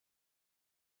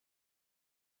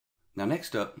Now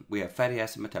next up, we have fatty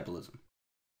acid metabolism.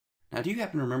 Now do you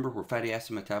happen to remember where fatty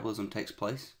acid metabolism takes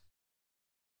place?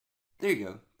 There you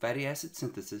go. Fatty acid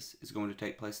synthesis is going to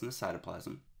take place in the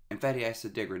cytoplasm, and fatty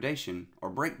acid degradation, or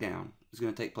breakdown, is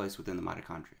going to take place within the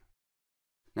mitochondria.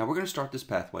 Now we're going to start this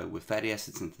pathway with fatty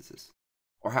acid synthesis,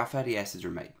 or how fatty acids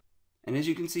are made. And as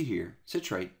you can see here,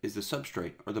 citrate is the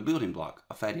substrate or the building block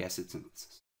of fatty acid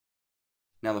synthesis.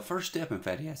 Now the first step in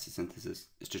fatty acid synthesis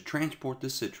is to transport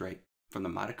this citrate from the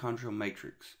mitochondrial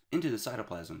matrix into the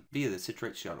cytoplasm via the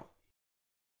citrate shuttle.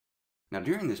 Now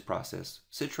during this process,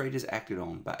 citrate is acted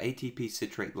on by ATP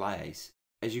citrate lyase,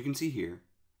 as you can see here,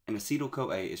 and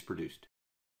acetyl-CoA is produced.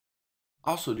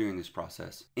 Also during this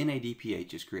process,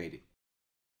 NADPH is created.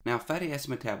 Now fatty acid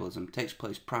metabolism takes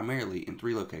place primarily in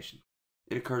 3 locations.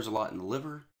 It occurs a lot in the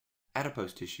liver,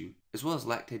 adipose tissue, as well as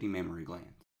lactating mammary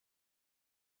glands.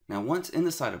 Now once in the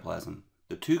cytoplasm,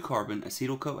 the 2-carbon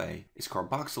acetyl-CoA is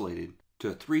carboxylated to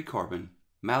a 3-carbon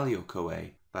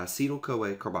malonyl-CoA by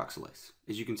acetyl-CoA carboxylase,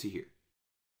 as you can see here.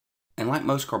 And like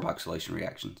most carboxylation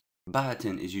reactions,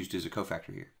 biotin is used as a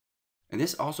cofactor here. And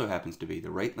this also happens to be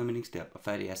the rate-limiting step of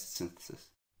fatty acid synthesis,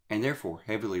 and therefore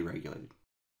heavily regulated.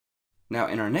 Now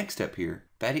in our next step here,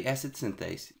 fatty acid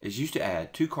synthase is used to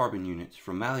add 2 carbon units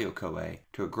from malonyl-CoA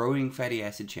to a growing fatty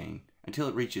acid chain until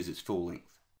it reaches its full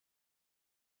length.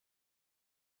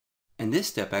 And this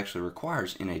step actually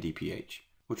requires NADPH,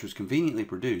 which was conveniently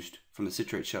produced from the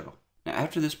citrate shuttle. Now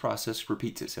after this process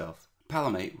repeats itself,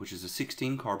 palmate, which is a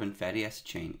 16-carbon fatty acid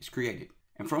chain, is created.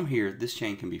 And from here, this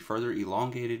chain can be further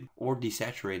elongated or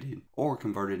desaturated or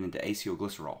converted into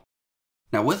acylglycerol.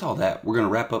 Now with all that, we're going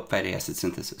to wrap up fatty acid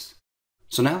synthesis.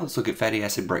 So now let's look at fatty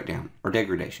acid breakdown or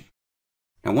degradation.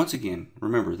 Now once again,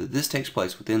 remember that this takes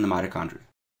place within the mitochondria.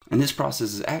 And this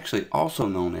process is actually also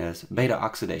known as beta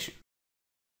oxidation.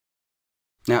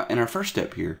 Now in our first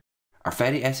step here, our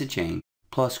fatty acid chain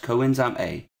plus coenzyme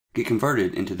A get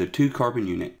converted into the 2-carbon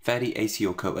unit fatty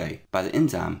acyl-CoA by the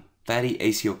enzyme fatty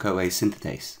acyl-CoA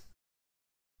synthetase.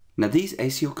 Now these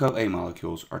acyl-CoA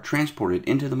molecules are transported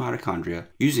into the mitochondria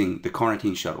using the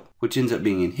carnitine shuttle, which ends up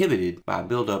being inhibited by a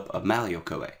buildup of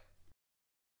malonyl-CoA.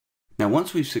 Now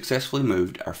once we've successfully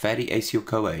moved our fatty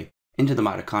acyl-CoA into the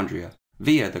mitochondria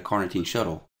via the carnitine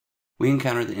shuttle, we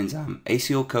encounter the enzyme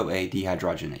acyl-CoA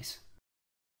dehydrogenase.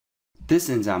 This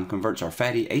enzyme converts our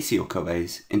fatty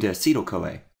acyl-CoAs into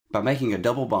acetyl-CoA by making a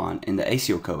double bond in the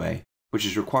acyl-CoA, which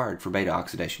is required for beta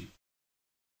oxidation.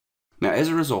 Now as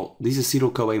a result, these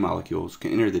acetyl-CoA molecules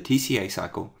can enter the TCA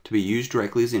cycle to be used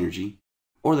directly as energy,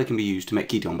 or they can be used to make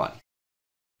ketone bodies.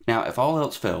 Now if all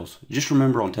else fails, just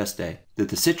remember on test day that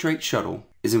the citrate shuttle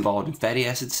is involved in fatty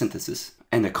acid synthesis,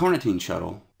 and the carnitine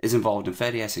shuttle is involved in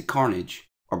fatty acid carnage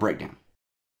or breakdown.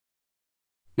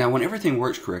 Now when everything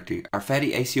works correctly, our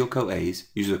fatty acyl-CoAs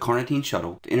use the carnitine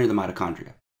shuttle to enter the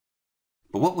mitochondria.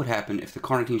 But what would happen if the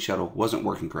carnitine shuttle wasn't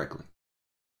working correctly?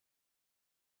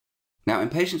 Now in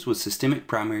patients with systemic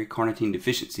primary carnitine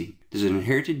deficiency, there's an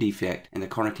inherited defect in the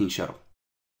carnitine shuttle.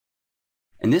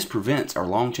 And this prevents our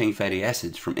long-chain fatty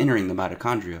acids from entering the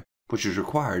mitochondria, which is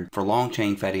required for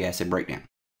long-chain fatty acid breakdown.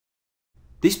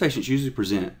 These patients usually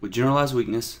present with generalized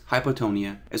weakness,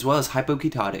 hypotonia, as well as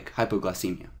hypoketotic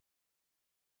hypoglycemia.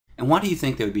 And why do you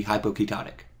think they would be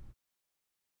hypoketotic?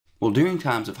 Well, during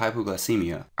times of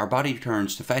hypoglycemia, our body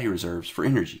turns to fatty reserves for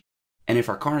energy. And if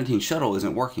our carnitine shuttle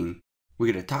isn't working,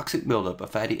 we get a toxic buildup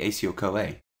of fatty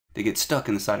acyl-CoA that gets stuck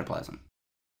in the cytoplasm.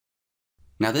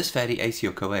 Now this fatty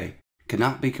acyl-CoA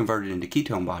cannot be converted into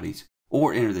ketone bodies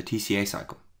or enter the TCA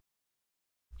cycle.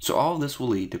 So all of this will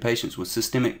lead to patients with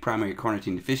systemic primary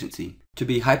carnitine deficiency to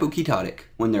be hypoketotic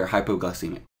when they're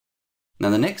hypoglycemic. Now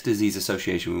the next disease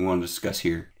association we want to discuss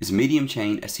here is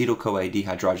medium-chain acetyl-CoA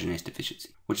dehydrogenase deficiency,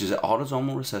 which is an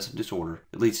autosomal recessive disorder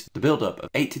that leads to the buildup of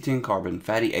 8 to 10 carbon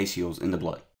fatty acyls in the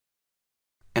blood.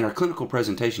 And our clinical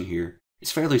presentation here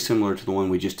is fairly similar to the one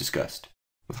we just discussed,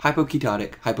 with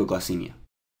hypoketotic hypoglycemia.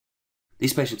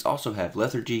 These patients also have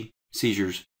lethargy,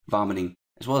 seizures, vomiting,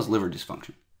 as well as liver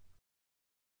dysfunction.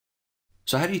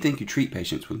 So how do you think you treat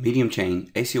patients with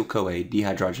medium-chain acetyl-CoA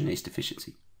dehydrogenase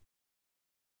deficiency?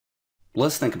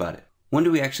 Let's think about it. When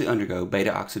do we actually undergo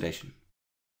beta oxidation?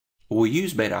 Well, we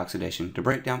use beta oxidation to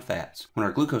break down fats when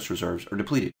our glucose reserves are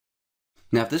depleted.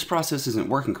 Now, if this process isn't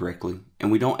working correctly, and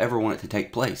we don't ever want it to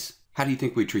take place, how do you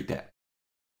think we treat that?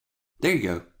 There you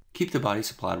go. Keep the body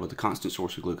supplied with a constant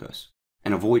source of glucose,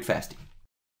 and avoid fasting.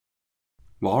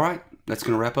 Well, alright, that's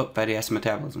going to wrap up fatty acid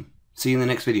metabolism. See you in the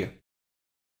next video.